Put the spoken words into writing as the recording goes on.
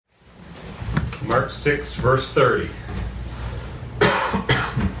Mark 6, verse 30.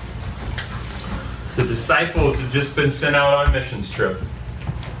 The disciples had just been sent out on a missions trip.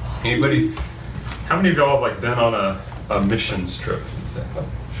 Anybody? How many of y'all have been on a missions trip? It's a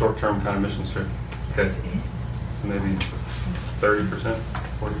short-term kind of missions trip. Okay, so maybe 30%,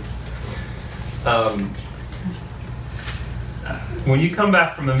 40%. When you come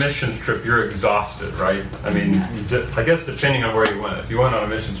back from the missions trip, you're exhausted, right? I mean, I guess depending on where you went. If you went on a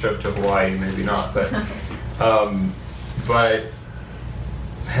missions trip to Hawaii, maybe not. But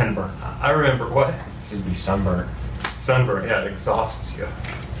Sunburn. I remember what? It would be sunburn. Sunburn, yeah, it exhausts you.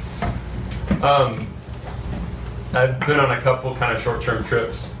 I've been on a couple kind of short-term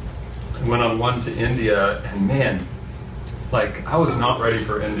trips. I went on one to India, and man, I was not ready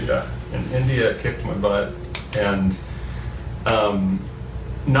for India. And India kicked my butt. And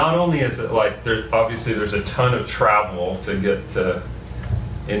not only is it there's a ton of travel to get to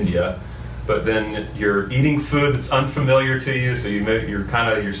India, but then you're eating food that's unfamiliar to you, so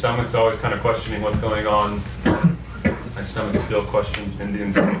your stomach's always kind of questioning what's going on. My stomach still questions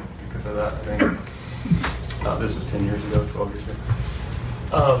Indian food because of that, I think. This was 10 years ago, 12 years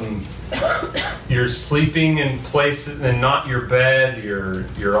ago. You're sleeping in places and not your bed.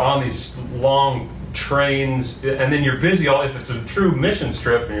 You're on these long trains, and then you're busy if it's a true mission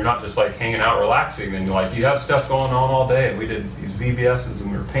trip and you're not just hanging out relaxing, then you have stuff going on all day. And we did these VBSs and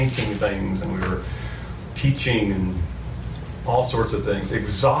we were painting things and we were teaching and all sorts of things,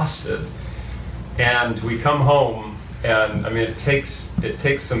 exhausted. And we come home, and I mean it takes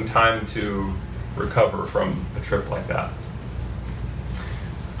some time to recover from a trip like that.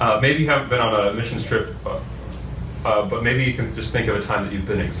 Maybe you haven't been on a missions trip, but maybe you can just think of a time that you've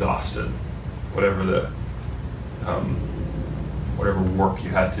been exhausted. Whatever work you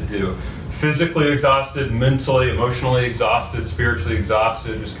had to do. Physically exhausted, mentally, emotionally exhausted, spiritually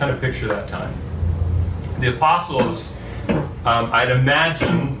exhausted. Just kind of picture that time. The apostles, I'd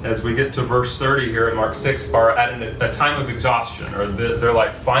imagine, as we get to verse 30 here in Mark 6, are at a time of exhaustion, or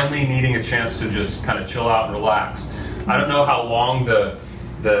they're finally needing a chance to just kind of chill out and relax. I don't know how long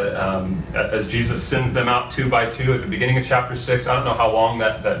as Jesus sends them out 2 by 2 at the beginning of chapter 6, I don't know how long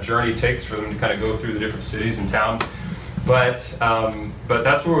that journey takes for them to kind of go through the different cities and towns, but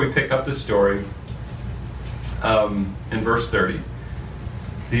that's where we pick up the story in verse 30.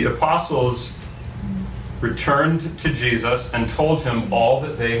 The apostles returned to Jesus and told him all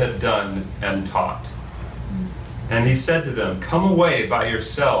that they had done and taught. And he said to them, "Come away by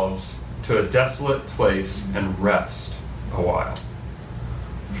yourselves to a desolate place and rest a while."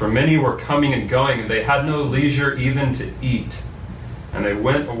 For many were coming and going, and they had no leisure even to eat. And they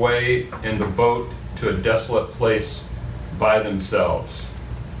went away in the boat to a desolate place by themselves.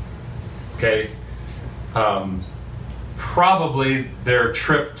 Okay? Probably their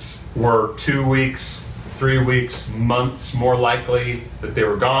trips were 2 weeks, 3 weeks, months, more likely that they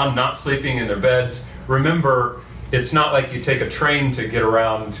were gone, not sleeping in their beds. Remember, it's not like you take a train to get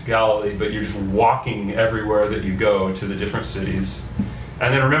around Galilee, but you're just walking everywhere that you go to the different cities.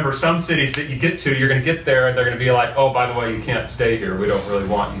 And then remember, some cities that you get to, you're going to get there and they're going to be like, "Oh, by the way, you can't stay here. We don't really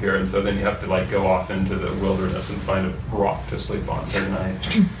want you here." And so then you have to go off into the wilderness and find a rock to sleep on for the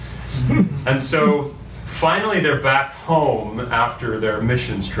night. And so finally they're back home after their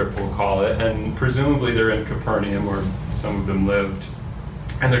missions trip, we'll call it, and presumably they're in Capernaum where some of them lived.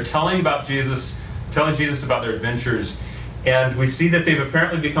 And they're telling Jesus about their adventures. And we see that they've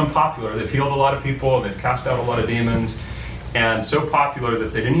apparently become popular. They've healed a lot of people and they've cast out a lot of demons. And so popular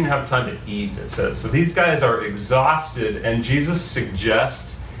that they didn't even have time to eat, it says. So these guys are exhausted, and Jesus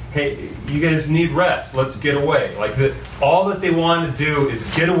suggests, "Hey, you guys need rest. Let's get away." All that they want to do is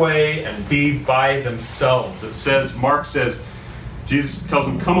get away and be by themselves. It says, Mark says, Jesus tells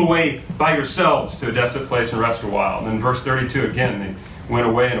them, "Come away by yourselves to a desolate place and rest a while." And then verse 32 again, they went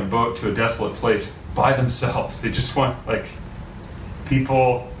away in a boat to a desolate place by themselves. They just want,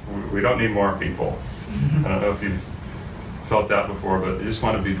 people, we don't need more people. I don't know if you've felt that before, but they just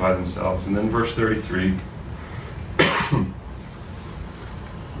want to be by themselves. And then verse 33,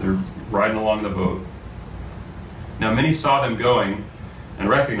 they're riding along the boat. "Now many saw them going and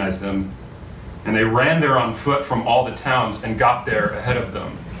recognized them, and they ran there on foot from all the towns and got there ahead of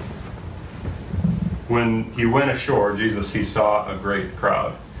them." When he went ashore, Jesus, he saw a great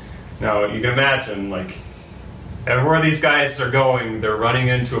crowd. Now you can imagine, everywhere these guys are going, they're running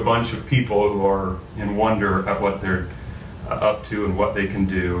into a bunch of people who are in wonder at what they're up to and what they can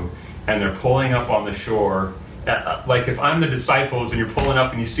do, and they're pulling up on the shore. If I'm the disciples and you're pulling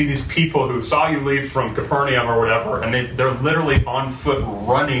up and you see these people who saw you leave from Capernaum or whatever, and they're literally on foot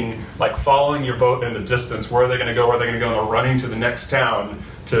running, following your boat in the distance. Where are they going to go? Where are they going to go? And they're running to the next town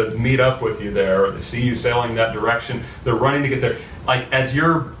to meet up with you there, or they see you sailing that direction. They're running to get there. Like, as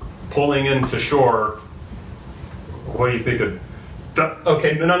you're pulling into shore, what do you think of?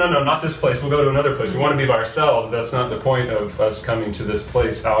 Okay, no, not this place. We'll go to another place. We want to be by ourselves. That's not the point of us coming to this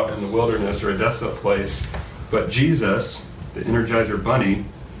place out in the wilderness or a desolate place. But Jesus, the Energizer Bunny,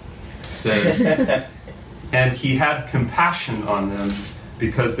 says, and he had compassion on them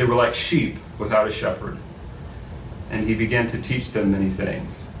because they were like sheep without a shepherd. And he began to teach them many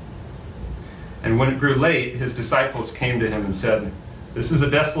things. And when it grew late, his disciples came to him and said, "This is a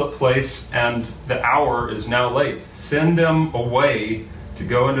desolate place, and the hour is now late. Send them away to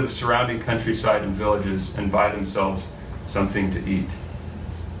go into the surrounding countryside and villages and buy themselves something to eat."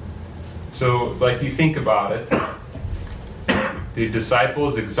 So, like, you think about it, the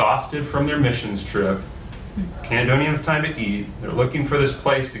disciples, exhausted from their missions trip, don't even have time to eat. They're looking for this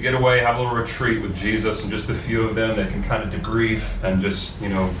place to get away, have a little retreat with Jesus and just a few of them. They can kind of debrief and just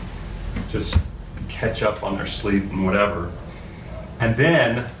catch up on their sleep and whatever. And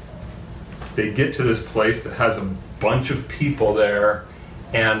then they get to this place that has a bunch of people there,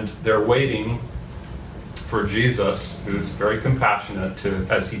 and they're waiting for Jesus, who's very compassionate,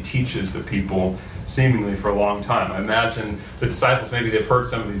 as he teaches the people seemingly for a long time. I imagine the disciples, maybe they've heard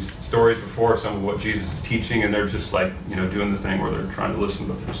some of these stories before, some of what Jesus is teaching, and they're just like, doing the thing where they're trying to listen,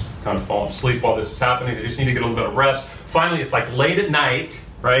 but they're just kind of falling asleep while this is happening. They just need to get a little bit of rest. Finally, it's like late at night,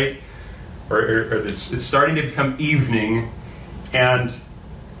 right? Or it's starting to become evening, and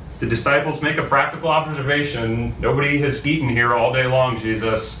the disciples make a practical observation. Nobody has eaten here all day long,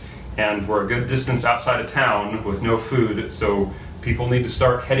 Jesus, and we're a good distance outside of town with no food, so people need to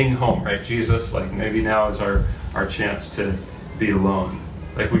start heading home, right, Jesus? Like, maybe now is our chance to be alone.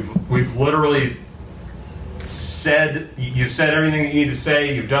 Like, we've literally you've said everything that you need to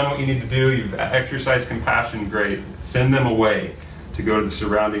say, you've done what you need to do, you've exercised compassion, great. Send them away to go to the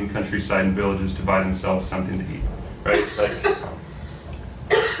surrounding countryside and villages to buy themselves something to eat, right? Like,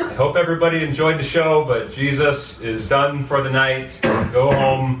 I hope everybody enjoyed the show, but Jesus is done for the night. Go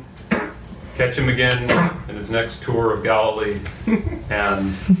home. Catch him again in his next tour of Galilee,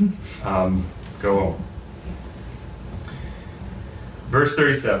 and go home. Verse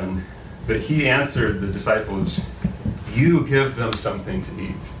 37, but he answered the disciples, "You give them something to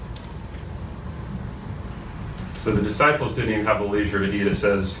eat." So the disciples didn't even have the leisure to eat, it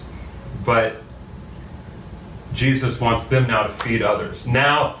says, but Jesus wants them now to feed others.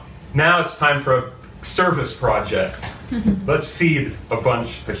 Now it's time for a service project. Let's feed a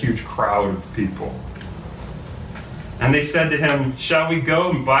huge crowd of people. And they said to him, "Shall we go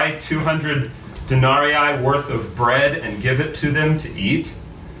and buy 200 denarii worth of bread and give it to them to eat?"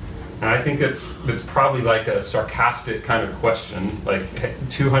 And I think it's probably like a sarcastic kind of question. Like,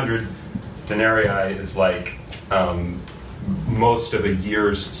 200 denarii is like most of a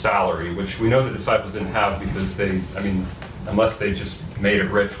year's salary, which we know the disciples didn't have because unless they just made it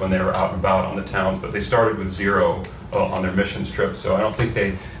rich when they were out and about on the towns, but they started with zero on their missions trip, so I don't think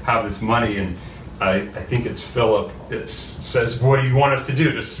they have this money. And I think it's Philip. It says, "What do you want us to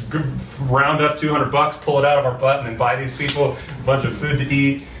do? Just round up $200, pull it out of our butt, and then buy these people a bunch of food to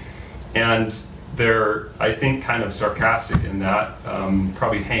eat?" And they're, I think, kind of sarcastic in that,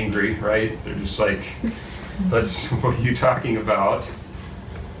 probably hangry, right? They're just like, what are you talking about?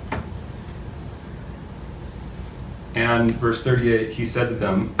 And verse 38, he said to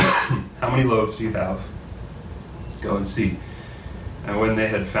them, "How many loaves do you have? Go and see." And when they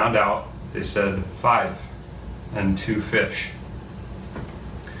had found out, they said, 5, and 2 fish.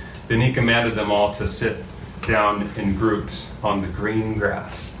 Then he commanded them all to sit down in groups on the green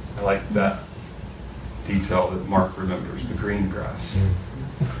grass. I like that detail that Mark remembers, the green grass.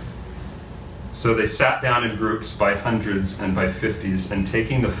 So they sat down in groups by hundreds and by 50s, and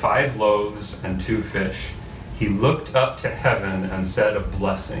taking the 5 loaves and 2 fish, he looked up to heaven and said a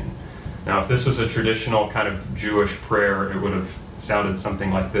blessing. Now, if this was a traditional kind of Jewish prayer, it would have sounded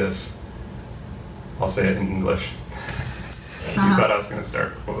something like this. I'll say it in English. You thought I was going to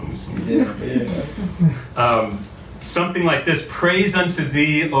start quoting some. Something like this: "Praise unto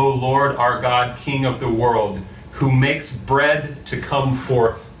thee, O Lord our God, King of the world, who makes bread to come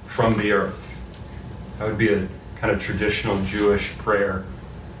forth from the earth." That would be a kind of traditional Jewish prayer.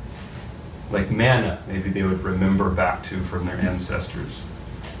 Like manna, maybe they would remember back to from their ancestors.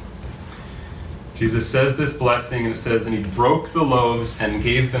 Jesus says this blessing, and it says, "And he broke the loaves and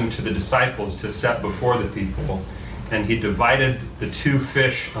gave them to the disciples to set before the people. And he divided the 2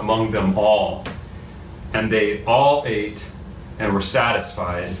 fish among them all. And they all ate and were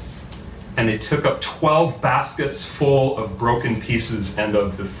satisfied. And they took up 12 baskets full of broken pieces and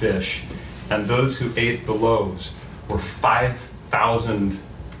of the fish. And those who ate the loaves were 5,000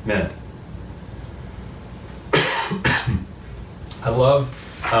 men. I love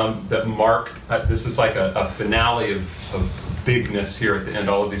that Mark, this is like a finale of bigness here at the end,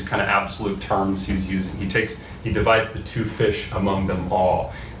 all of these kind of absolute terms he's using. He divides the 2 fish among them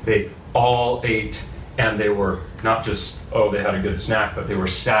all. They all ate, and they were not just, they had a good snack, but they were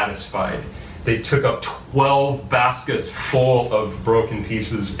satisfied. They took up 12 baskets full of broken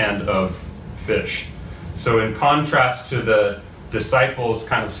pieces and of fish. So in contrast to the disciples'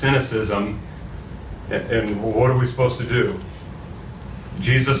 kind of cynicism, and what are we supposed to do?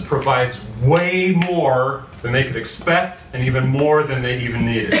 Jesus provides way more than they could expect, and even more than they even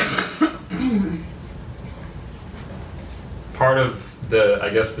needed. Part of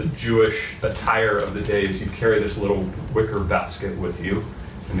the Jewish attire of the day is you carry this little wicker basket with you,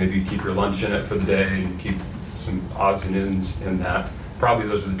 and maybe you keep your lunch in it for the day, and you keep some odds and ends in that. Probably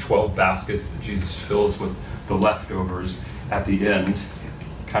those are the 12 baskets that Jesus fills with the leftovers at the end.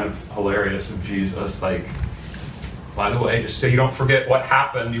 Kind of hilarious of Jesus, like, by the way, just so you don't forget what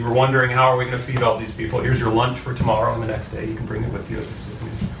happened, you were wondering how are we going to feed all these people. Here's your lunch for tomorrow, and the next day you can bring it with you as a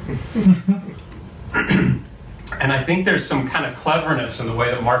souvenir. And I think there's some kind of cleverness in the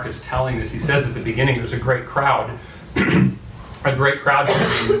way that Mark is telling this. He says at the beginning there's a great crowd. A great crowd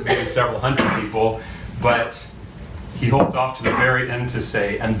could be maybe several hundred people, but he holds off to the very end to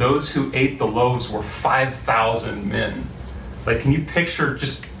say, and those who ate the loaves were 5,000 men. Like, can you picture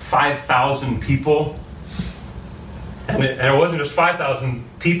just 5,000 people? And it wasn't just 5,000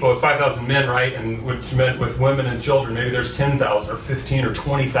 people, it was 5,000 men, right? And which meant with women and children, maybe there's 10,000 or 15 or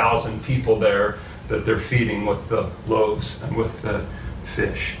 20,000 people there that they're feeding with the loaves and with the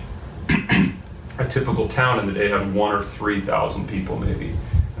fish. A typical town in the day had 1,000 or 3,000 people maybe.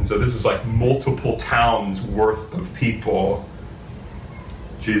 And so this is like multiple towns worth of people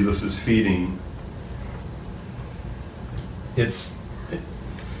Jesus is feeding.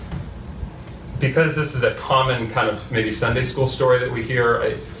 Because this is a common kind of maybe Sunday school story that we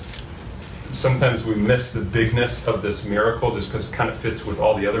hear, sometimes we miss the bigness of this miracle just because it kind of fits with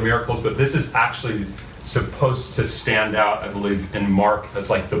all the other miracles, but this is actually supposed to stand out, I believe, in Mark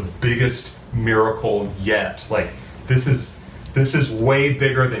as like the biggest miracle yet. Like, this is way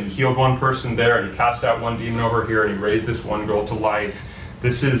bigger than he healed one person there and he cast out one demon over here and he raised this one girl to life.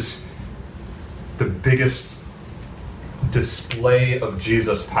 This is the biggest display of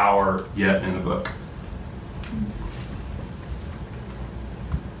Jesus' power yet in the book.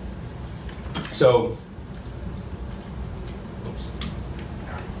 So,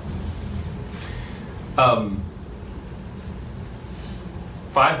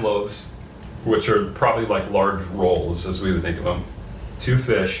 5 loaves, which are probably like large rolls as we would think of them. 2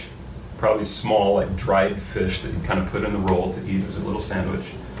 fish, probably small like dried fish that you kind of put in the roll to eat as a little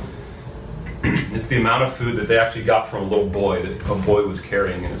sandwich. It's the amount of food that they actually got from a little boy that a boy was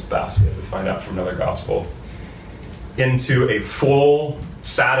carrying in his basket, we find out from another gospel, into a full,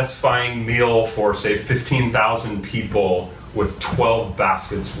 satisfying meal for, say, 15,000 people with 12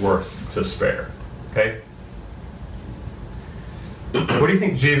 baskets worth to spare. Okay? What do you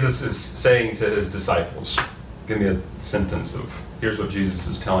think Jesus is saying to his disciples? Give me a sentence of, here's what Jesus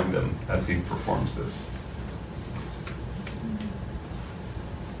is telling them as he performs this.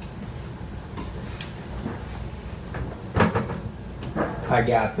 I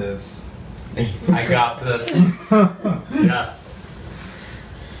got this. I got this. Yeah.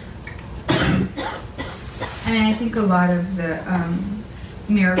 I mean, I think a lot of the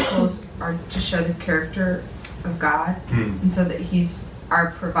miracles are to show the character of God, and so that he's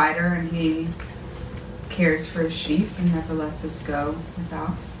our provider and he cares for his sheep and never lets us go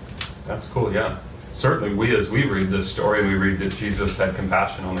without. That's cool, yeah. Certainly as we read this story and we read that Jesus had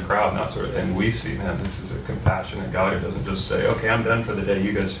compassion on the crowd and that sort of thing, we see, man, this is a compassionate God who doesn't just say, okay, I'm done for the day,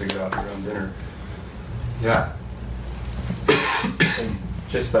 you guys figure out your own dinner. Yeah. And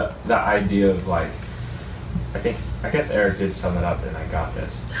just that idea of like, I guess Eric did sum it up and I got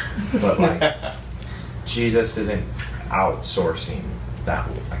this, but like, Jesus isn't outsourcing that,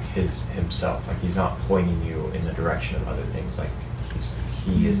 like himself, like he's not pointing you in the direction of other things, like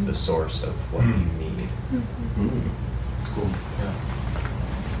he is the source of what you need. That's cool. Yeah. I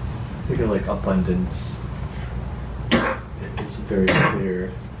think of like abundance. It's very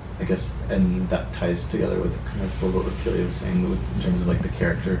clear, I guess, and that ties together with kind of what Keely was saying in terms of like the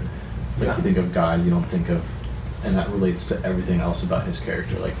character. It's like you think of God, you don't think of, and that relates to everything else about his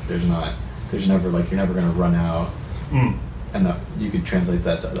character. Like there's never like, you're never going to run out. And that you could translate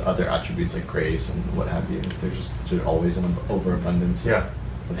that to other attributes like grace and what have you. There's always an overabundance of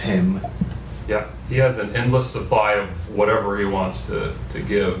him. Yeah, he has an endless supply of whatever he wants to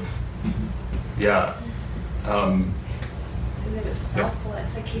give. Yeah. And it was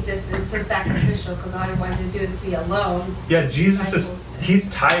selfless. Like he just is so sacrificial because all he wanted to do is be alone. Yeah, Jesus Disciples. he's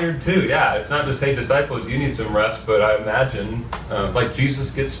tired too. Yeah, it's not just, hey, disciples, you need some rest, but I imagine, like,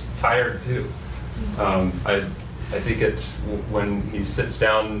 Jesus gets tired too. I think it's when he sits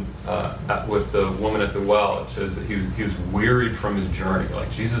down with the woman at the well, it says that he was wearied from his journey.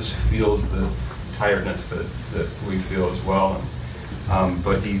 Like, Jesus feels the tiredness that we feel as well.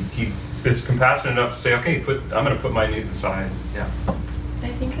 But he is compassionate enough to say, okay, I'm going to put my needs aside. Yeah. I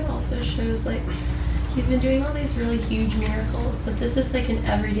think it also shows, like, he's been doing all these really huge miracles, but this is like an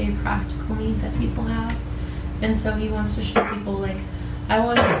everyday practical need that people have. And so he wants to show people, like, I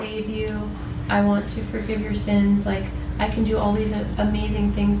want to save you. I want to forgive your sins. Like, I can do all these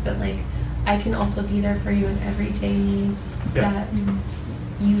amazing things, but, like, I can also be there for you in everyday needs that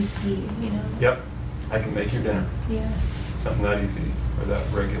you see, you know? Yep. I can make your dinner. Yeah. Something that easy or that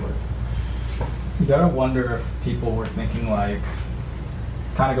regular. You gotta wonder if people were thinking, like,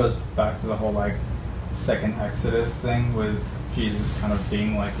 it kind of goes back to the whole, like, second Exodus thing with Jesus kind of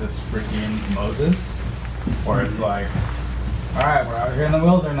being like this redeemed Moses, where it's like, all right, we're out here in the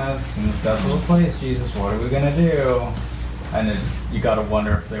wilderness in this desolate place, Jesus, what are we gonna do? And then you gotta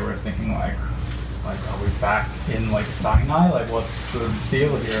wonder if they were thinking like, are we back in like Sinai? Like, what's the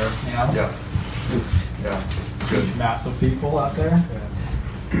deal here? You know? Yeah. Yeah. Huge mass of people out there.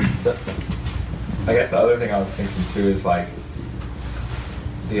 I guess the other thing I was thinking too is like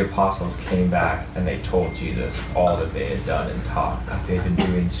the apostles came back and they told Jesus all that they had done and taught. Like they've been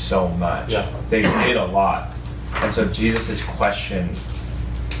doing so much. Yeah. They did a lot. And so Jesus' question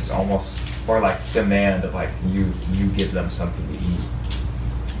is almost, or like demand of like you give them something to eat.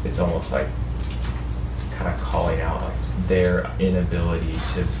 It's almost like kind of calling out like their inability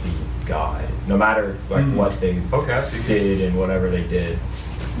to be God, no matter like what they did and whatever they did.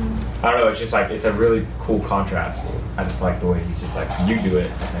 I don't know, it's just like, it's a really cool contrast. I just like the way he's just like, you do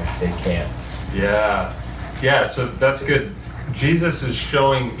it, and they can't. Yeah. Yeah, so that's good. Jesus is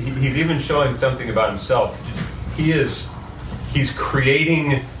showing, he's even showing something about himself. He's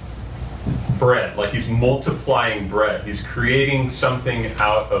creating bread, like he's multiplying bread. He's creating something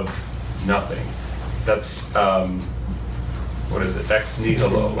out of nothing. That's, what is it, ex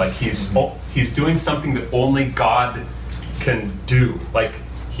nihilo. Like he's doing something that only God can do. Like,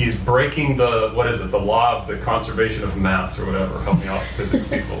 he's breaking the law of the conservation of mass or whatever. Help me out, physics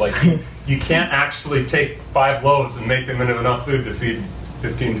people. Like, you can't actually take 5 loaves and make them into enough food to feed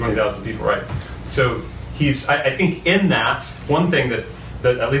 15, 20,000 people, right? So I think in that, one thing that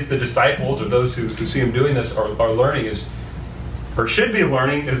at least the disciples or those who see him doing this are learning is, or should be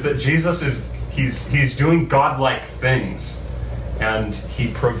learning, is that Jesus he's doing godlike things. And he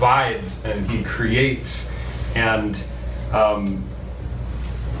provides and he creates, and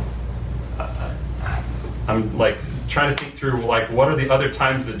I'm like trying to think through like what are the other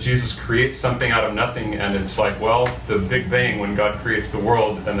times that Jesus creates something out of nothing, and it's like, well, the Big Bang when God creates the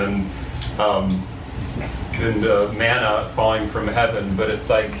world, and then manna falling from heaven. But it's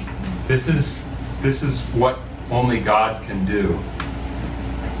like this is what only God can do.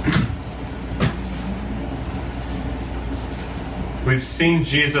 We've seen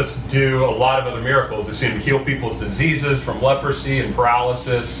Jesus do a lot of other miracles. We've seen him heal people's diseases from leprosy and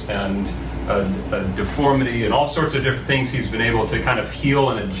paralysis and deformity and all sorts of different things. He's been able to kind of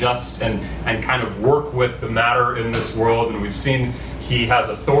heal and adjust and kind of work with the matter in this world. And we've seen he has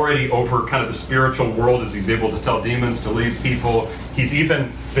authority over kind of the spiritual world as he's able to tell demons to leave people. He's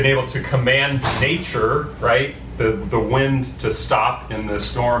even been able to command nature, right? The wind to stop in the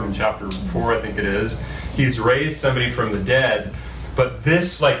storm in chapter 4, I think it is. He's raised somebody from the dead. But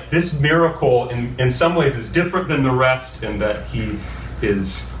this miracle in some ways is different than the rest in that he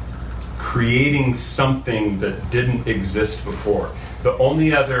is creating something that didn't exist before. The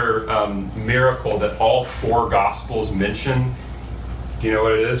only other miracle that all 4 Gospels mention, do you know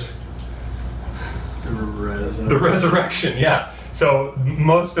what it is? The resurrection, yeah. So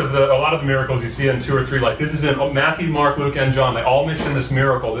a lot of the miracles you see in 2 or 3, like this is in Matthew, Mark, Luke, and John, they all mention this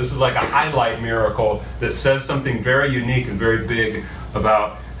miracle. This is like a highlight miracle that says something very unique and very big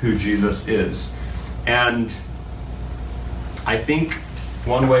about who Jesus is. And I think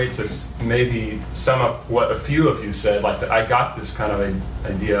one way to maybe sum up what a few of you said, like that I got this kind of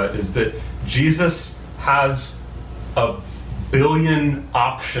idea, is that Jesus has a billion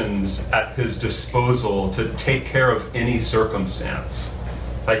options at his disposal to take care of any circumstance.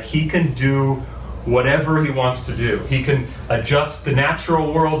 Like he can do whatever he wants to do. He can adjust the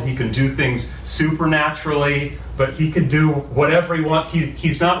natural world. He can do things supernaturally, but he can do whatever he wants.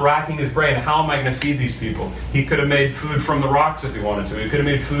 He's not racking his brain. How am I going to feed these people? He could have made food from the rocks if he wanted to. He could have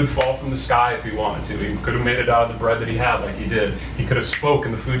made food fall from the sky if he wanted to. He could have made it out of the bread that he had like he did. He could have spoke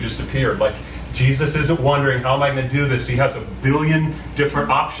and the food just appeared. Like, Jesus isn't wondering, how am I going to do this? He has a billion different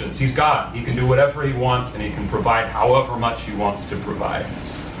options. He's God. He can do whatever he wants, and he can provide however much he wants to provide.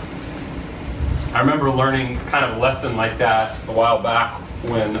 I remember learning kind of a lesson like that a while back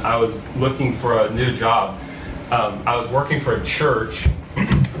when I was looking for a new job. I was working for a church,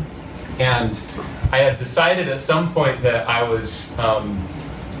 and I had decided at some point that I was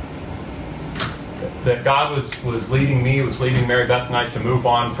that God was leading me, was leading Mary Beth and I to move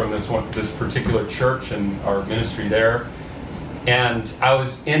on from this particular church and our ministry there. And I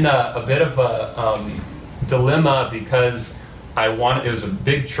was in a bit of a dilemma because it was a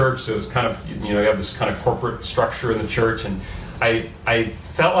big church, so it was kind of, you have this kind of corporate structure in the church, and I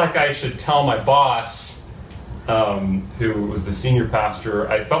felt like I should tell my boss, who was the senior pastor,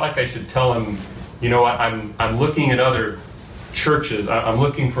 I felt like I should tell him, you know what, I'm looking at other churches, I'm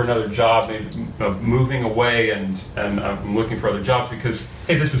looking for another job, maybe moving away, and I'm looking for other jobs because,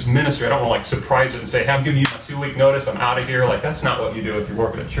 hey, this is ministry. I don't want to surprise it and say, hey, I'm giving you my 2-week notice, I'm out of here. That's not what you do if you're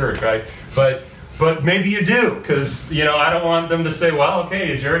working at church, right? But maybe you do, because I don't want them to say, well,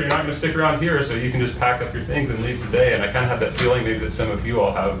 okay, Jared, you're not going to stick around here, so you can just pack up your things and leave today. And I kind of have that feeling maybe that some of you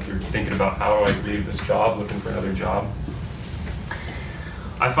all have. You're thinking about, how do I leave this job, looking for another job.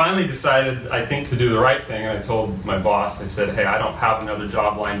 I finally decided, I think, to do the right thing, and I told my boss, I said, hey, I don't have another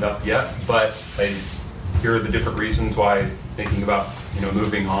job lined up yet, but here are the different reasons why I'm thinking about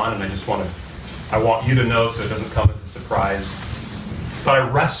moving on, and I want you to know so it doesn't come as a surprise. But I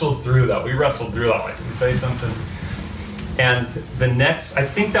wrestled through that. We wrestled through that. Did we say something? And I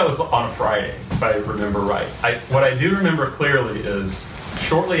think that was on a Friday, if I remember right. What I do remember clearly is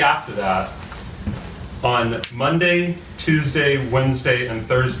shortly after that, on Monday, Tuesday, Wednesday, and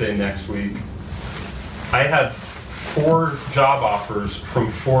Thursday next week, I had 4 job offers from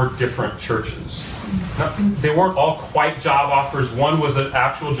 4 different churches. Now, they weren't all quite job offers. One was an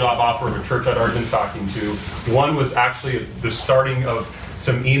actual job offer of a church I'd already been talking to. One was actually the starting of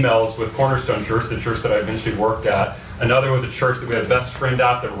some emails with Cornerstone Church, the church that I eventually worked at. Another was a church that we had a best friend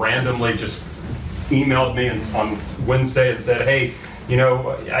at that randomly just emailed me on Wednesday and said, hey,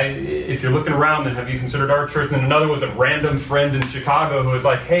 if you're looking around, then have you considered our church? And then another was a random friend in Chicago who was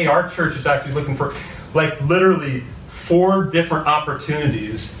like, hey, our church is actually looking for, literally 4 different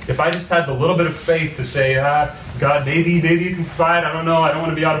opportunities. If I just had the little bit of faith to say, God, maybe you can provide, I don't know, I don't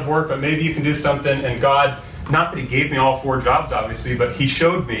want to be out of work, but maybe you can do something. And God, not that he gave me all 4 jobs, obviously, but he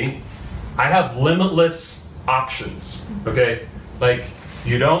showed me I have limitless options, okay?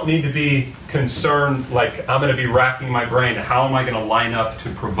 You don't need to be concerned, I'm going to be racking my brain. How am I going to line up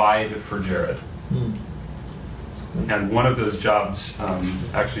to provide for Jared? And one of those jobs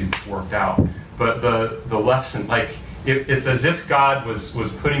actually worked out. But the lesson, it's as if God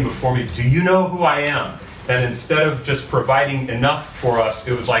was putting before me, do you know who I am? And instead of just providing enough for us,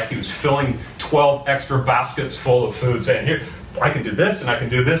 it was like he was filling 12 extra baskets full of food, saying, here, I can do this, and I can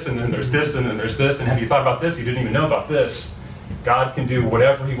do this, and then there's this, and then there's this, and have you thought about this? You didn't even know about this. God can do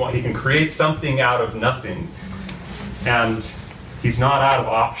whatever he wants. He can create something out of nothing. And he's not out of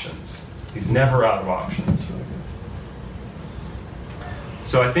options. He's never out of options.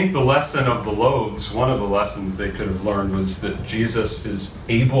 So I think the lesson of the loaves, one of the lessons they could have learned was that Jesus is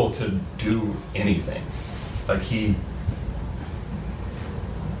able to do anything.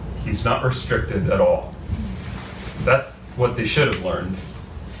 He's not restricted at all. That's what they should have learned,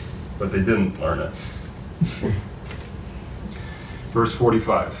 but they didn't learn it. Verse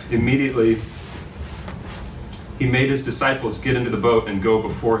 45, immediately he made his disciples get into the boat and go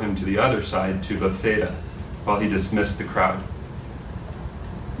before him to the other side, to Bethsaida, while he dismissed the crowd.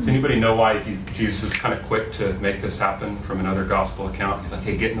 Does anybody know why Jesus is kind of quick to make this happen from another gospel account? He's like,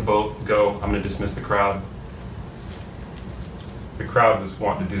 hey, get in the boat, go, I'm going to dismiss the crowd. The crowd was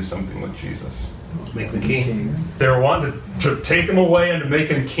wanting to do something with Jesus. Make him king. They were wanting to take him away and to make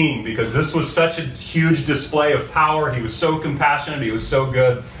him king, because this was such a huge display of power. He was so compassionate. He was so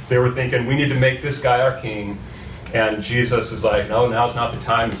good. They were thinking, we need to make this guy our king. And Jesus is like, no, now's not the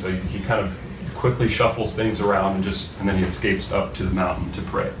time. And so he kind of quickly shuffles things around and then he escapes up to the mountain to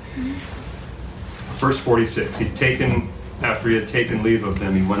pray. Verse 46, after he had taken leave of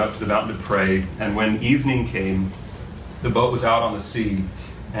them, he went up to the mountain to pray. And when evening came, the boat was out on the sea,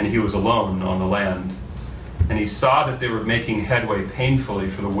 and he was alone on the land. And he saw that they were making headway painfully,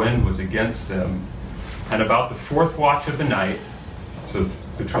 for the wind was against them. And about the 4th watch of the night, so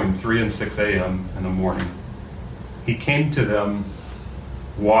between 3 and 6 a.m. in the morning. He came to them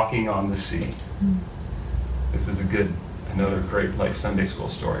walking on the sea. This is another great like Sunday school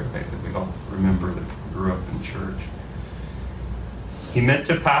story, right, that we all remember that grew up in church. He meant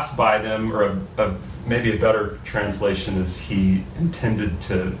to pass by them, or maybe a better translation is he intended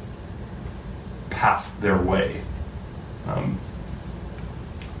to pass their way.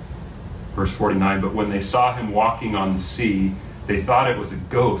 Verse 49, but when they saw him walking on the sea, they thought it was a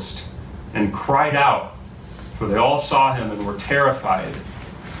ghost and cried out, for they all saw him and were terrified.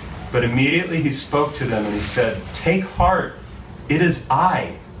 But immediately he spoke to them and he said, "Take heart, it is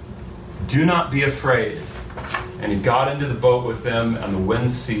I. Do not be afraid." And he got into the boat with them, and the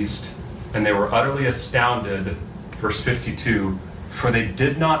wind ceased, and they were utterly astounded. Verse 52, for they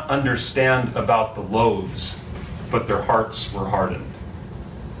did not understand about the loaves, but their hearts were hardened.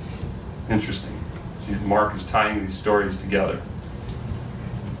 Interesting. Mark is tying these stories together.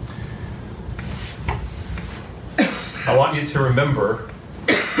 I want you to remember,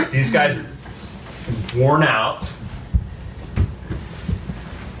 these guys are worn out.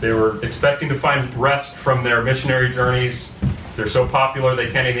 They were expecting to find rest from their missionary journeys. They're so popular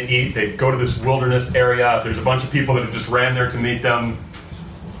they can't even eat. They go to this wilderness area. There's a bunch of people that have just ran there to meet them.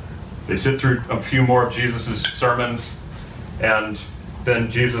 They sit through a few more of Jesus' sermons, and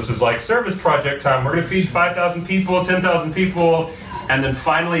then Jesus is like, service project time. We're going to feed 5,000 people, 10,000 people. And then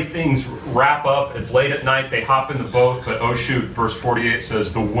finally things wrap up. It's late at night. They hop in the boat. But oh shoot, verse 48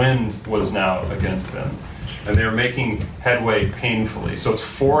 says the wind was now against them. And they were making headway painfully. So it's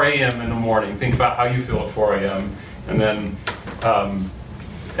 4 a.m. in the morning. Think about how you feel at 4 a.m. And then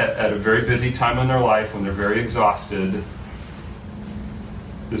at a very busy time in their life, when they're very exhausted,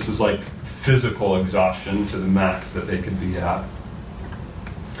 this is like physical exhaustion to the max that they could be at.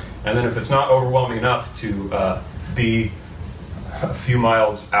 And then if it's not overwhelming enough to be a few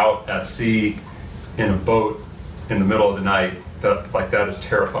miles out at sea in a boat in the middle of the night, that is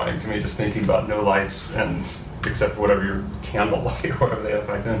terrifying to me, just thinking about no lights and except whatever your candle light or whatever they had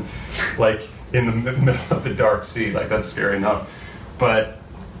back then, like in the middle of the dark sea, like that's scary enough. But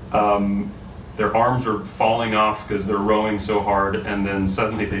their arms are falling off because they're rowing so hard, and then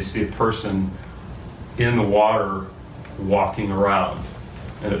suddenly they see a person in the water walking around.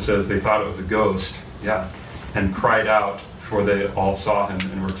 And it says they thought it was a ghost, and cried out, for they all saw him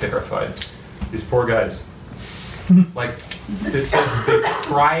and were terrified. These poor guys, like it says they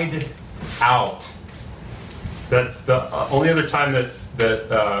cried out. That's the only other time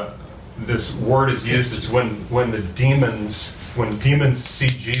that this word is used is when demons see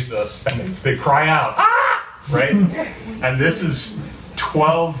Jesus and they cry out, "Ah!" Right? And this is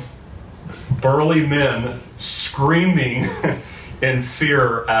 12 burly men screaming in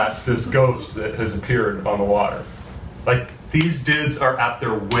fear at this ghost that has appeared on the water. Like, these dudes are at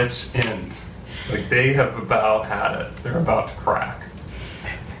their wits' end. Like, they have about had it. They're about to crack.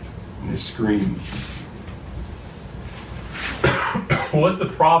 And they scream. Well, what's the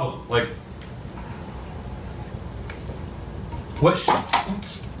problem? Like,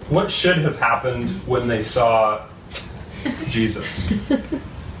 what should have happened when they saw Jesus?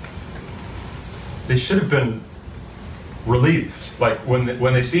 They should have been relieved. Like, when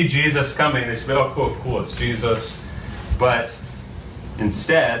they see Jesus coming, they should be, oh, cool, it's Jesus. But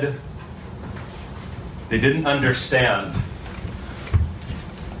instead, they didn't understand.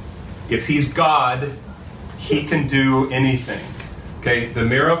 If he's God, he can do anything. Okay, the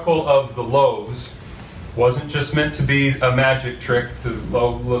miracle of the loaves wasn't just meant to be a magic trick to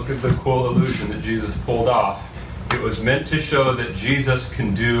look at the cool illusion that Jesus pulled off. It was meant to show that Jesus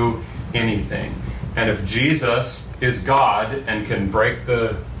can do anything. And if Jesus is God and can break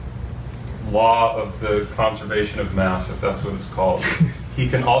the law of the conservation of mass, if that's what it's called, he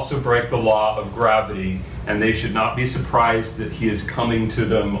can also break the law of gravity, and they should not be surprised that he is coming to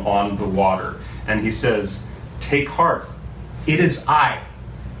them on the water. And he says, take heart, it is I.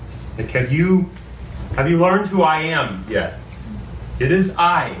 Like, have you learned who I am yet? It is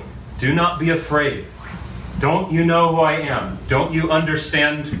I. Do not be afraid. Don't you know who I am? Don't you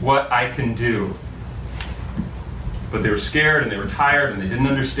understand what I can do? But they were scared and they were tired and they didn't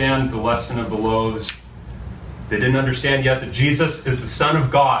understand the lesson of the loaves. They didn't understand yet that Jesus is the Son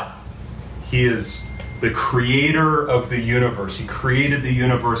of God. He is the creator of the universe. He created the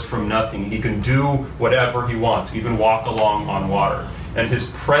universe from nothing. He can do whatever he wants, even walk along on water. And his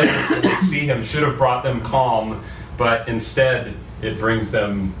presence, when they see him, should have brought them calm, but instead it brings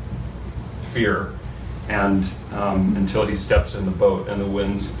them fear. And until he steps in the boat and the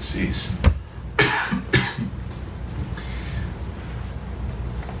winds cease.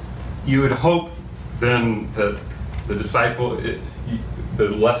 You would hope then that the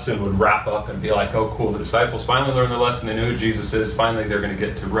the lesson would wrap up and be like, oh cool, the disciples finally learned their lesson, they know who Jesus is, finally they're going to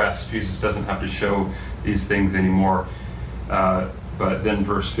get to rest. Jesus doesn't have to show these things anymore. But then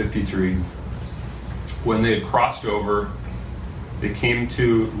verse 53, when they had crossed over, they came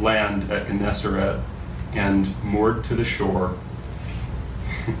to land at Gennesaret and moored to the shore.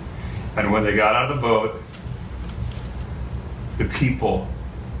 And when they got out of the boat, the people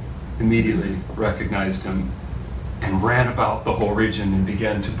immediately recognized him and ran about the whole region and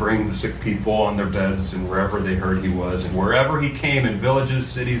began to bring the sick people on their beds and wherever they heard he was. And wherever he came, in villages,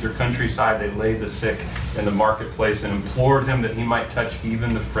 cities, or countryside, they laid the sick in the marketplace and implored him that he might touch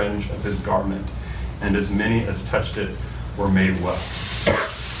even the fringe of his garment. And as many as touched it were made well.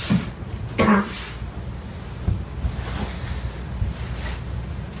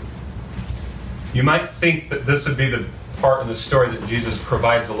 You might think that this would be the part in the story that Jesus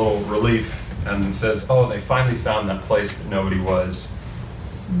provides a little relief and says, oh, they finally found that place that nobody was.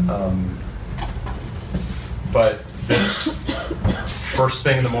 But this first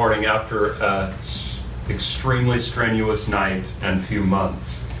thing in the morning after an extremely strenuous night and few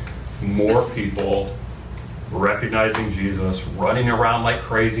months, more people recognizing Jesus, running around like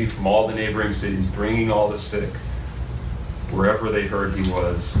crazy from all the neighboring cities, bringing all the sick wherever they heard he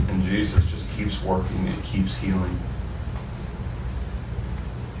was, and Jesus just keeps working and keeps healing.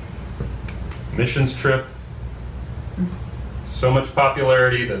 Missions trip, so much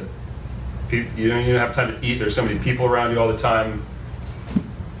popularity that you don't even have time to eat. There's so many people around you all the time.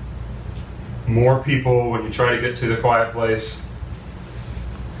 More people when you try to get to the quiet place.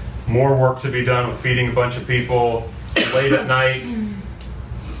 More work to be done with feeding a bunch of people. It's late at night.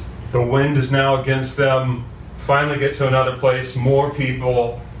 The wind is now against them. Finally get to another place. More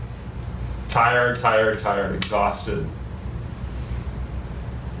people. Tired, exhausted.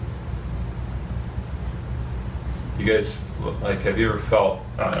 You guys, like, have you ever felt,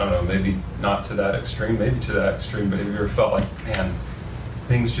 I don't know, maybe not to that extreme, maybe to that extreme, but have you ever felt like, man,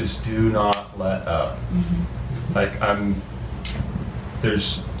 things just do not let up? Mm-hmm. Like,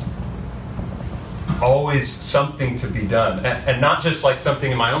 there's always something to be done. And not just like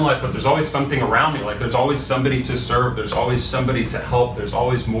something in my own life, but there's always something around me. Like, there's always somebody to serve. There's always somebody to help. There's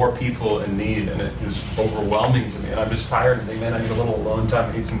always more people in need. And it is overwhelming to me. And I'm just tired and think, man, I need a little alone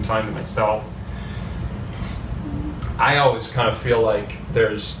time. I need some time to myself. I always kind of feel like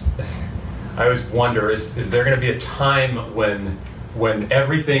I always wonder, is there going to be a time when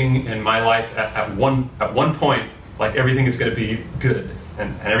everything in my life at one point, like everything is going to be good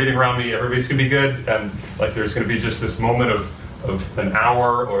and everything around me, everybody's going to be good, and like there's going to be just this moment of an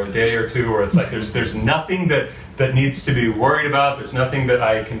hour or a day or two where it's like there's nothing that needs to be worried about, there's nothing that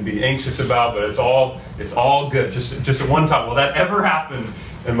I can be anxious about, but it's all good, just at one time. Will that ever happen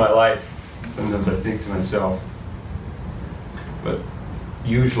in my life? Sometimes I think to myself. But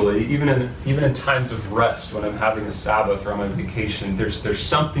usually, even in times of rest, when I'm having a Sabbath or on my vacation, there's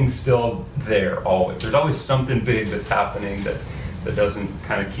something still there always. There's always something big that's happening that doesn't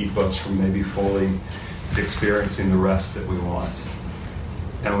kind of keep us from maybe fully experiencing the rest that we want.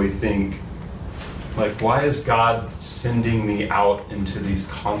 And we think, like, why is God sending me out into these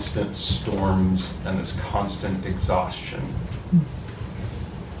constant storms and this constant exhaustion?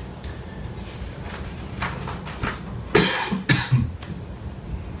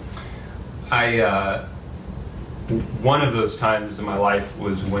 One of those times in my life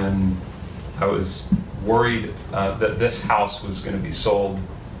was when I was worried that this house was going to be sold.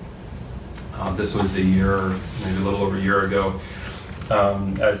 This was maybe a little over a year ago.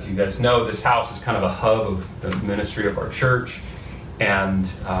 As you guys know, this house is kind of a hub of the ministry of our church, and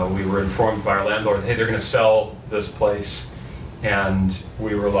we were informed by our landlord, hey, they're going to sell this place, and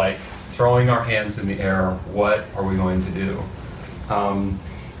we were like throwing our hands in the air, what are we going to do?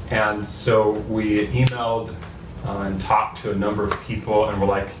 And so we emailed and talked to a number of people, and we're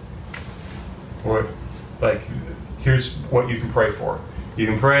like, here's what you can pray for. You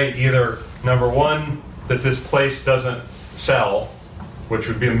can pray either, number one, that this place doesn't sell, which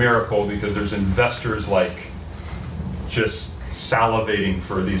would be a miracle because there's investors like just salivating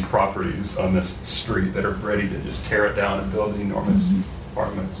for these properties on this street that are ready to just tear it down and build enormous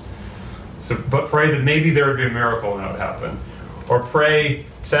apartments. So, but pray that maybe there would be a miracle and that would happen. Or pray,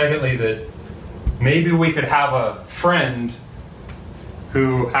 secondly, that maybe we could have a friend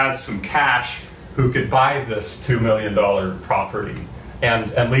who has some cash who could buy this $2 million property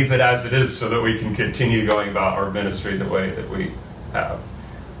and leave it as it is so that we can continue going about our ministry the way that we have.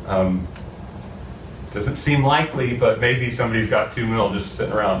 Doesn't seem likely, but maybe somebody's got $2 million just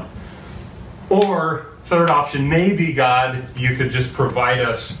sitting around. Or, third option, maybe God, you could just provide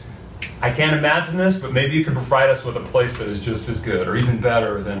us I can't imagine this, but maybe you could provide us with a place that is just as good or even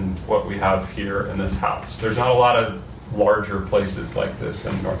better than what we have here in this house. There's not a lot of larger places like this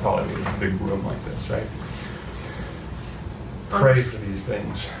in North Hollywood, a big room like this, right? Pray for these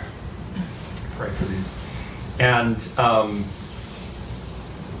things. Pray for these. And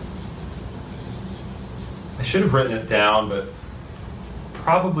I should have written it down, but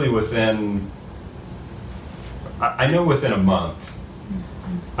probably within, I know within a month.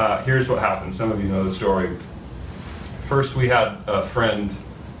 Here's what happened. Some of you know the story. First, we had a friend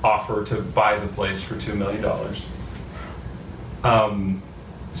offer to buy the place for $2 million.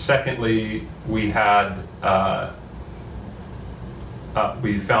 Secondly, we had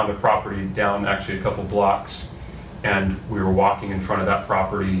we found a property down actually a couple blocks, and we were walking in front of that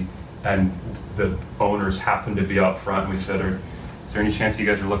property, and the owners happened to be out front. We said, is there any chance you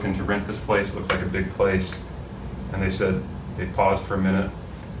guys are looking to rent this place? It looks like a big place. And they said, they paused for a minute,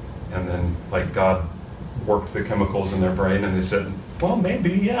 and then like God worked the chemicals in their brain, and they said, well,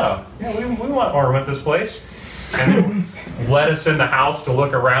 maybe, yeah, we want to rent this place. And they let us in the house to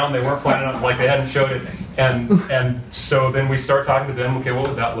look around. They weren't planning on, like they hadn't showed it. And so then we start talking to them, okay, what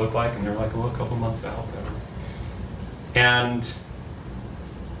would that look like? And they're like, well, a couple months out, whatever. And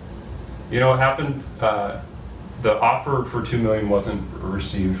you know what happened? The offer for $2 million wasn't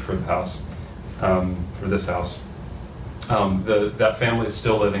received for the house, for this house. That family is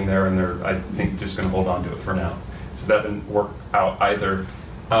still living there, and they're, I think, just going to hold on to it for now. So that didn't work out either.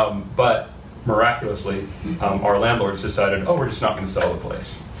 But miraculously, our landlords decided, oh, we're just not going to sell the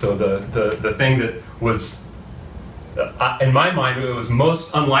place. So the thing that was, in my mind, it was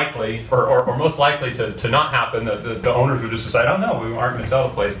most unlikely, or most likely to not happen, that the owners would just decide, oh no, we aren't going to sell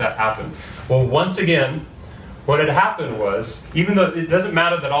the place. That happened. Well, once again, what had happened was, even though it doesn't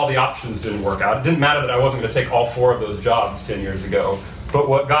matter that all the options didn't work out, it didn't matter that I wasn't going to take all 4 of those jobs 10 years ago, but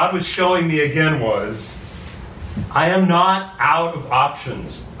what God was showing me again was, I am not out of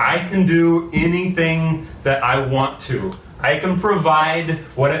options. I can do anything that I want to. I can provide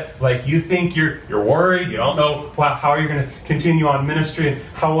like you think you're worried, you don't know how are you going to continue on ministry, and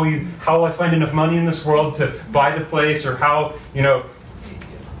how will I find enough money in this world to buy the place, or how,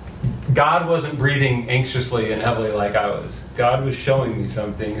 God wasn't breathing anxiously and heavily like I was. God was showing me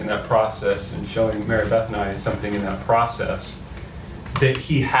something in that process, and showing Mary Beth and I something in that process, that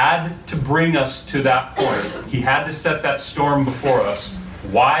He had to bring us to that point. He had to set that storm before us.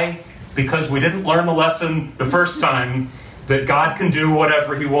 Why? Because we didn't learn the lesson the first time that God can do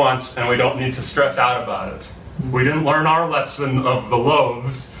whatever He wants and we don't need to stress out about it. We didn't learn our lesson of the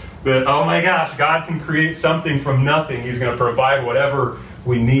loaves, that, oh my gosh, God can create something from nothing. He's going to provide whatever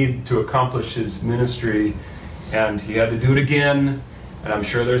we need to accomplish His ministry. And He had to do it again. And I'm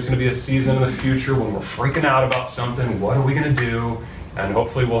sure there's going to be a season in the future when we're freaking out about something. What are we going to do? And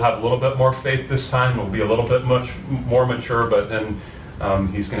hopefully we'll have a little bit more faith this time. We'll be a little bit much more mature, but then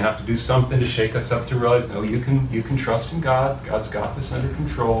He's going to have to do something to shake us up to realize, no, you can trust in God. God's got this under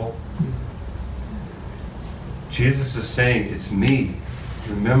control. Jesus is saying, it's me.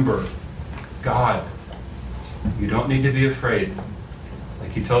 Remember, God. You don't need to be afraid.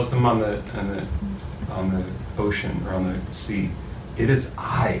 Like He tells them on the ocean or on the sea, it is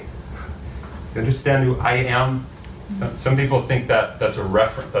I. You understand who I am? Some people think that's a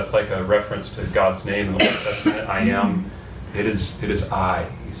reference. That's like a reference to God's name in the Old Testament. I am. It is I,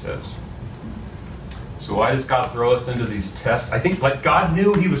 He says. So why does God throw us into these tests? I think like God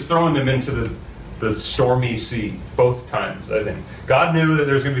knew He was throwing them into the stormy sea both times. I think God knew that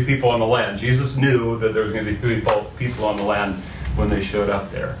there was going to be people on the land. Jesus knew that there was going to be people on the land when they showed up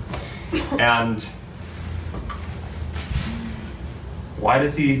there. And why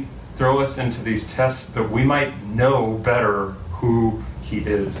does He throw us into these tests? That we might know better who He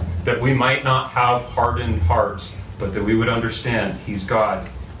is. That we might not have hardened hearts, but that we would understand He's God.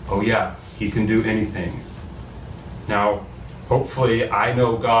 Oh yeah, He can do anything. Now, hopefully I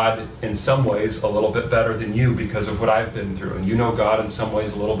know God in some ways a little bit better than you because of what I've been through. And you know God in some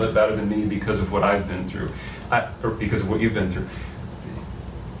ways a little bit better than me because of what I've been through. Or because of what you've been through.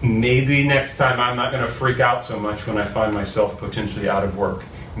 Maybe next time I'm not going to freak out so much when I find myself potentially out of work.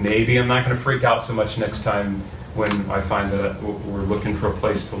 Maybe I'm not going to freak out so much next time when I find that we're looking for a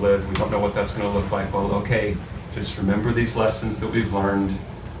place to live. We don't know what that's going to look like. Well, okay, just remember these lessons that we've learned.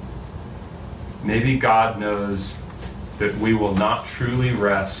 Maybe God knows that we will not truly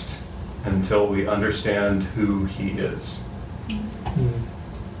rest until we understand who He is.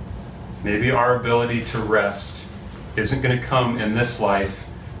 Maybe our ability to rest isn't going to come in this life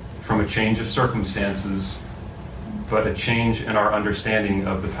from a change of circumstances, but a change in our understanding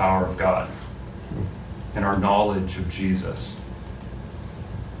of the power of God and our knowledge of Jesus.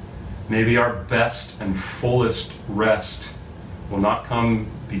 Maybe our best and fullest rest will not come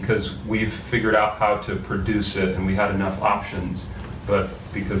because we've figured out how to produce it and we had enough options, but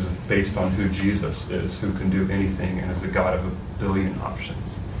because based on who Jesus is, who can do anything and is the God of a billion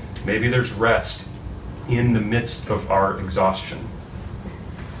options. Maybe there's rest in the midst of our exhaustion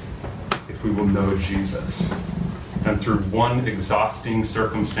if we will know Jesus. And through one exhausting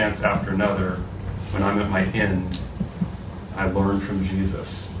circumstance after another, when I'm at my end, I learn from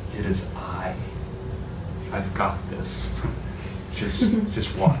Jesus. It is I. I've got this.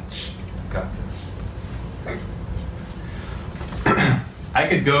 Just watch. I've got this. I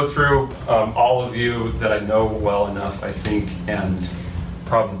could go through all of you that I know well enough, I think, and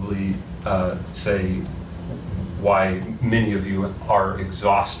probably say why many of you are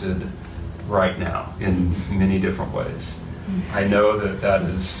exhausted right now in many different ways. I know that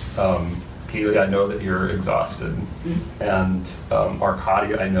is Keely, I know that you're exhausted, and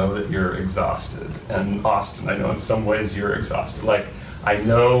Arcadia, I know that you're exhausted, and Austin, I know in some ways you're exhausted. Like, I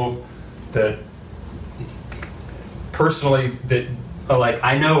know that personally that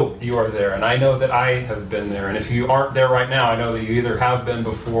I know you are there, and I know that I have been there, and if you aren't there right now, I know that you either have been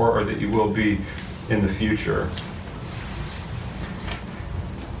before or that you will be in the future.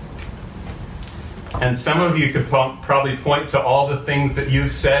 And some of you could probably point to all the things that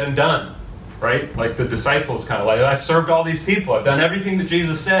you've said and done, right? Like the disciples, kind of like, I've served all these people. I've done everything that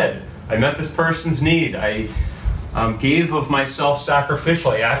Jesus said. I met this person's need. I gave of myself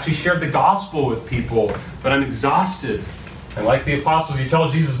sacrificially. I actually shared the gospel with people, but I'm exhausted. And like the apostles, you tell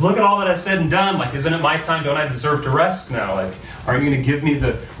Jesus, look at all that I've said and done. Like, isn't it my time? Don't I deserve to rest now? Like, aren't you going to give me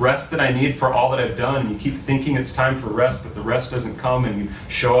the rest that I need for all that I've done? And you keep thinking it's time for rest, but the rest doesn't come, and you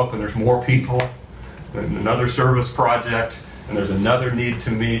show up and there's more people, and another service project, and there's another need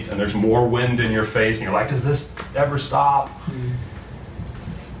to meet, and there's more wind in your face, and you're like, does this ever stop?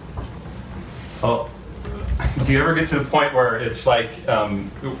 Oh, do you ever get to the point where it's like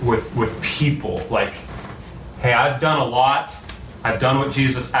with people, like, hey, I've done a lot. I've done what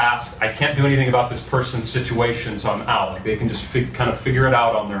Jesus asked. I can't do anything about this person's situation, so I'm out. Like, they can just kind of figure it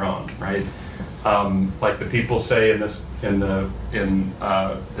out on their own, right? Like the people say in the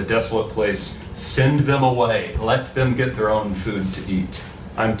desolate place, send them away. Let them get their own food to eat.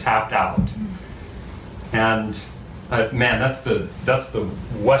 I'm tapped out. And man, that's the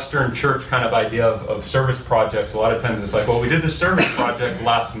Western church kind of idea of service projects. A lot of times it's like, well, we did this service project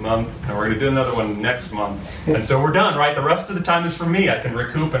last month, and we're going to do another one next month, and so we're done, right? The rest of the time is for me. I can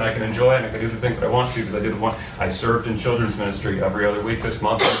recoup and I can enjoy and I can do the things that I want to because I did the one. I served in children's ministry every other week this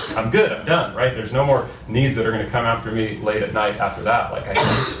month. I'm good. I'm done, right? There's no more needs that are going to come after me late at night after that. Like,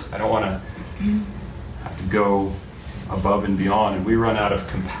 I don't want to have to go above and beyond, and we run out of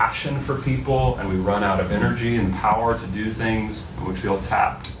compassion for people, and we run out of energy and power to do things, and we feel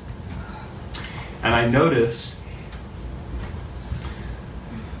tapped. And I notice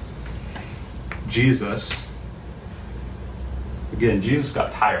Jesus, again, Jesus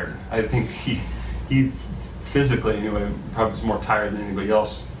got tired. I think he physically, anyway, probably was more tired than anybody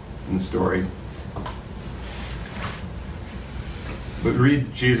else in the story. But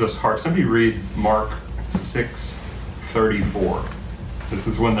read Jesus' heart. Somebody read Mark 6:34. This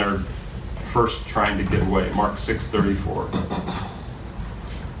is when they're first trying to get away. Mark 6:34.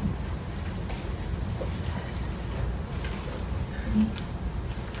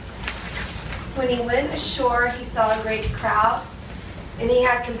 When he went ashore, he saw a great crowd, and he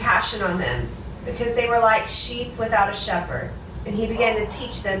had compassion on them, because they were like sheep without a shepherd. And he began to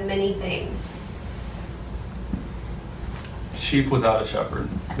teach them many things. Sheep without a shepherd.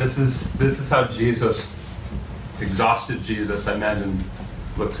 This is how Jesus, exhausted Jesus, I imagine,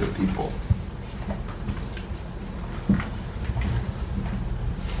 looks at people.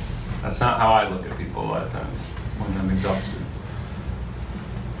 That's not how I look at people a lot of times when I'm exhausted.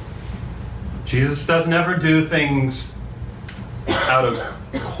 Jesus doesn't ever do things out of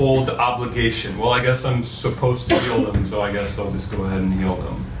cold obligation. Well, I guess I'm supposed to heal them, so I guess I'll just go ahead and heal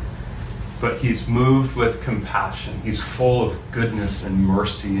them. But he's moved with compassion. He's full of goodness and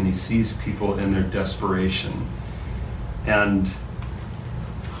mercy, and he sees people in their desperation. And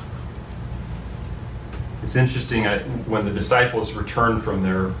it's interesting, when the disciples return from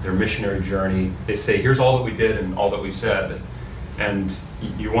their missionary journey, they say, here's all that we did and all that we said. And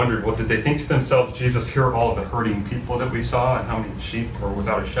you wondered, what did they think to themselves? Jesus, here are all of the hurting people that we saw, and how many sheep are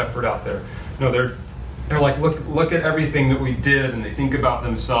without a shepherd out there. No, they're like, look at everything that we did, and they think about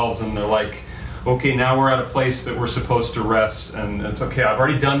themselves, and they're like, okay, now we're at a place that we're supposed to rest, and it's okay, I've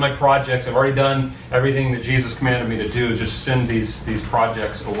already done my projects, I've already done everything that Jesus commanded me to do, just send these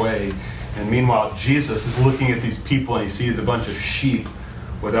projects away. And meanwhile, Jesus is looking at these people, and he sees a bunch of sheep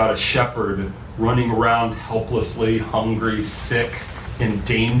without a shepherd, running around helplessly, hungry, sick, in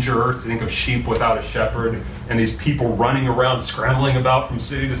danger. To think of sheep without a shepherd, and these people running around, scrambling about from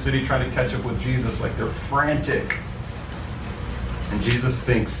city to city, trying to catch up with Jesus, like they're frantic. And Jesus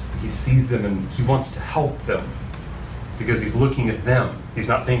thinks he sees them and he wants to help them because he's looking at them. He's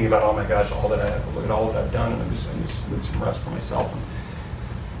not thinking about, oh my gosh, all that I have, look at all that I've done, and I just need some rest for myself.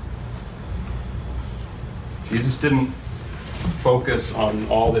 Jesus didn't focus on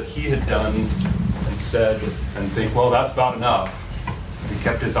all that he had done and said and think, well, that's about enough. He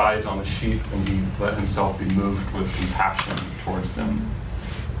kept his eyes on the sheep, and he let himself be moved with compassion towards them.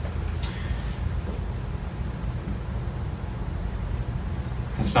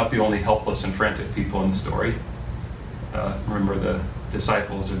 It's not the only helpless and frantic people in the story. Remember, the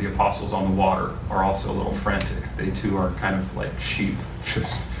disciples or the apostles on the water are also a little frantic. They too are kind of like sheep,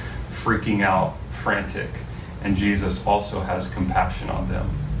 just freaking out, frantic. And Jesus also has compassion on them.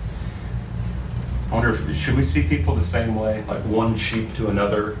 I wonder, should we see people the same way, like one sheep to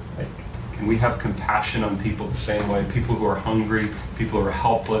another? Like, can we have compassion on people the same way? People who are hungry, people who are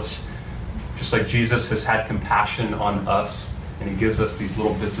helpless. Just like Jesus has had compassion on us, and he gives us these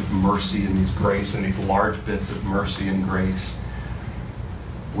little bits of mercy and these grace and these large bits of mercy and grace.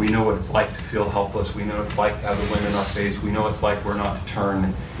 We know what it's like to feel helpless. We know what it's like to have the wind in our face. We know what it's like we're not to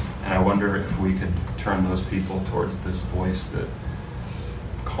turn. And I wonder if we could turn those people towards this voice that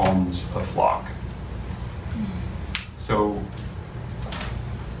calms a flock. So,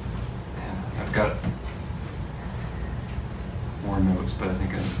 I've got more notes, but I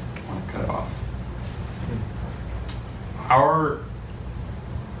think I want to cut it off. Our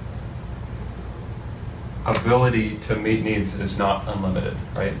ability to meet needs is not unlimited,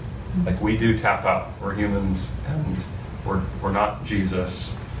 right? Like, we do tap out. We're humans, and we're not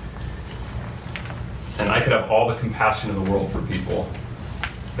Jesus. And I could have all the compassion in the world for people.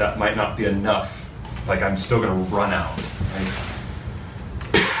 That might not be enough. Like, I'm still going to run out, right?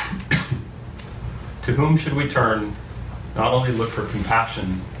 To whom should we turn? Not only look for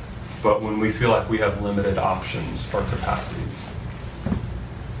compassion, but when we feel like we have limited options or capacities.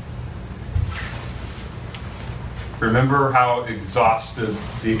 Remember how the exhausted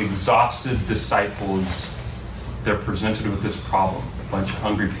disciples, they're presented with this problem, a bunch of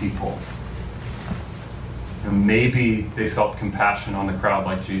hungry people. And maybe they felt compassion on the crowd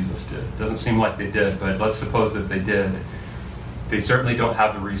like Jesus did. Doesn't seem like they did, but let's suppose that they did. They certainly don't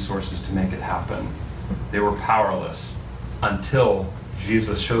have the resources to make it happen. They were powerless until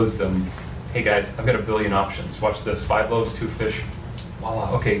Jesus shows them, hey guys, I've got 1 billion options. Watch this, 5 loaves, 2 fish.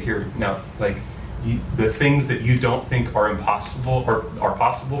 Voila, okay, here, now, like, the things that you don't think are impossible or are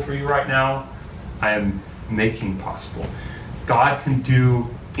possible for you right now, I am making possible. God can do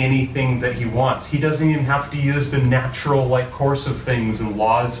anything that he wants. He doesn't even have to use the natural course of things and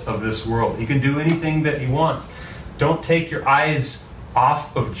laws of this world. He can do anything that he wants. Don't take your eyes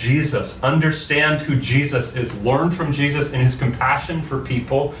off of Jesus. Understand who Jesus is. Learn from Jesus and his compassion for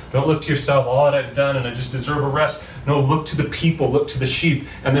people. Don't look to yourself, all that I've done and I just deserve a rest. No, look to the people, look to the sheep.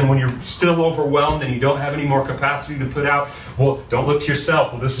 And then when you're still overwhelmed and you don't have any more capacity to put out, well, don't look to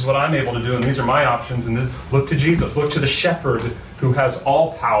yourself. Well, this is what I'm able to do and these are my options. And look to Jesus. Look to the shepherd who has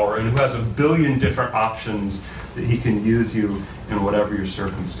all power and who has 1 billion different options that he can use you in whatever your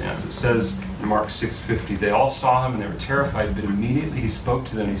circumstance. It says in Mark 6:50, they all saw him and they were terrified, but immediately he spoke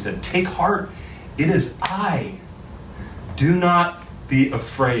to them and he said, take heart, it is I. Do not be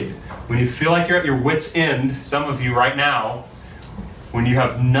afraid. When you feel like you're at your wit's end, some of you right now, when you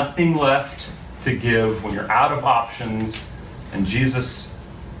have nothing left to give, when you're out of options, and Jesus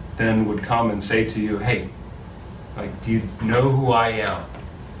then would come and say to you, hey, do you know who I am?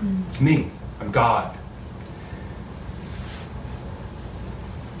 It's me. I'm God.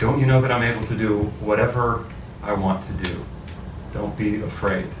 Don't you know that I'm able to do whatever I want to do? Don't be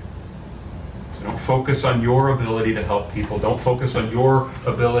afraid. So don't focus on your ability to help people. Don't focus on your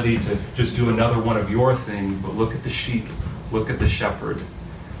ability to just do another one of your things, but look at the sheep. Look at the shepherd.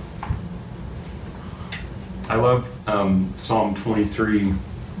 I love Psalm 23,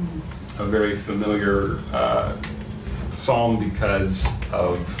 a very familiar psalm because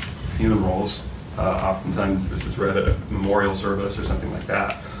of funerals. Oftentimes this is read at a memorial service or something like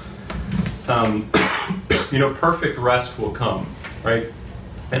that. Perfect rest will come, right?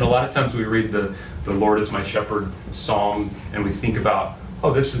 And a lot of times we read the Lord is my shepherd psalm and we think about,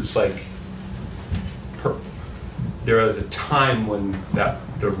 oh, this is there is a time when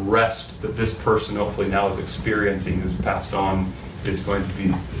the rest that this person hopefully now is experiencing, who's passed on, is going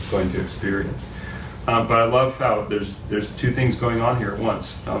to experience. But I love how there's 2 things going on here at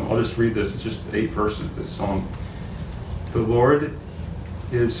once. I'll just read this. It's just 8 verses, this psalm. The Lord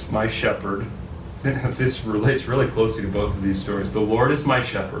is my shepherd. This relates really closely to both of these stories. The Lord is my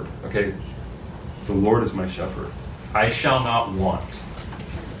shepherd. Okay, the Lord is my shepherd. I shall not want.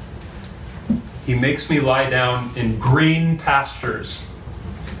 He makes me lie down in green pastures.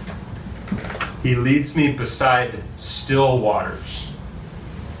 He leads me beside still waters.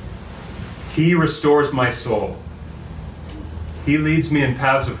 He restores my soul. He leads me in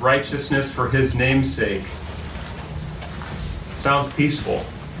paths of righteousness for his name's sake. Sounds peaceful.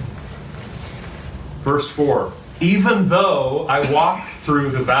 Verse 4, even though I walk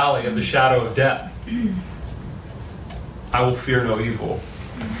through the valley of the shadow of death, I will fear no evil,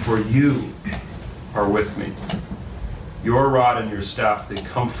 for you are with me. Your rod and your staff, they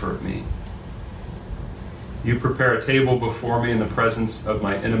comfort me. You prepare a table before me in the presence of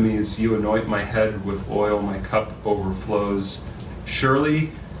my enemies. You anoint my head with oil. My cup overflows.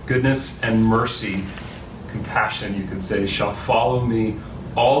 Surely goodness and mercy, compassion, you could say, shall follow me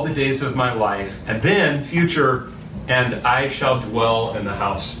all the days of my life. And then, future, and I shall dwell in the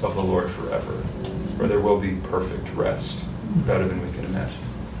house of the Lord forever, where there will be perfect rest, better than we can imagine.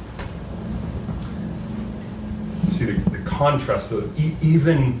 See the contrast,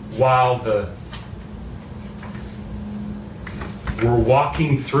 even while we're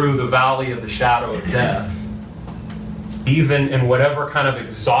walking through the valley of the shadow of death, even in whatever kind of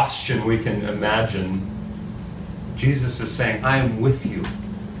exhaustion we can imagine, Jesus is saying, I am with you.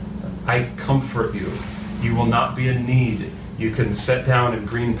 I comfort you. You will not be in need. You can sit down in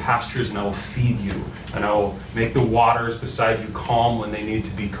green pastures and I will feed you. And I will make the waters beside you calm when they need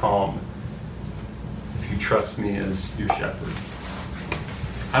to be calm. If you trust me as your shepherd.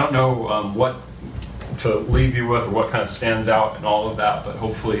 I don't know what to leave you with or what kind of stands out in all of that, but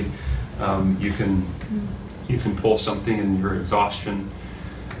hopefully you can pull something in your exhaustion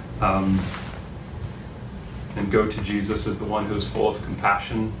and go to Jesus as the one who is full of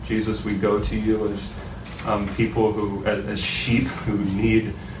compassion. Jesus, we go to you as people who, as sheep who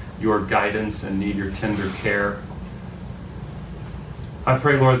need your guidance and need your tender care. I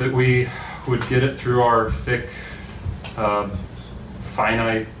pray, Lord, that we would get it through our thick,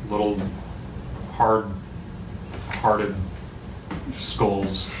 finite, little, hard-hearted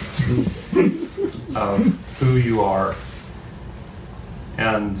skulls of who you are.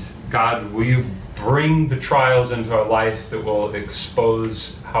 And God, will you bring the trials into our life that will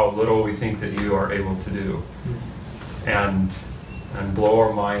expose how little we think that you are able to do, and blow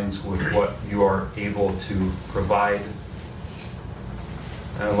our minds with what you are able to provide.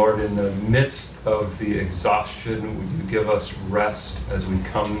 And Lord, in the midst of the exhaustion, will you give us rest as we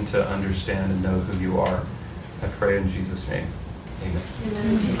come to understand and know who you are? I pray in Jesus' name. Amen.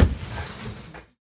 Amen.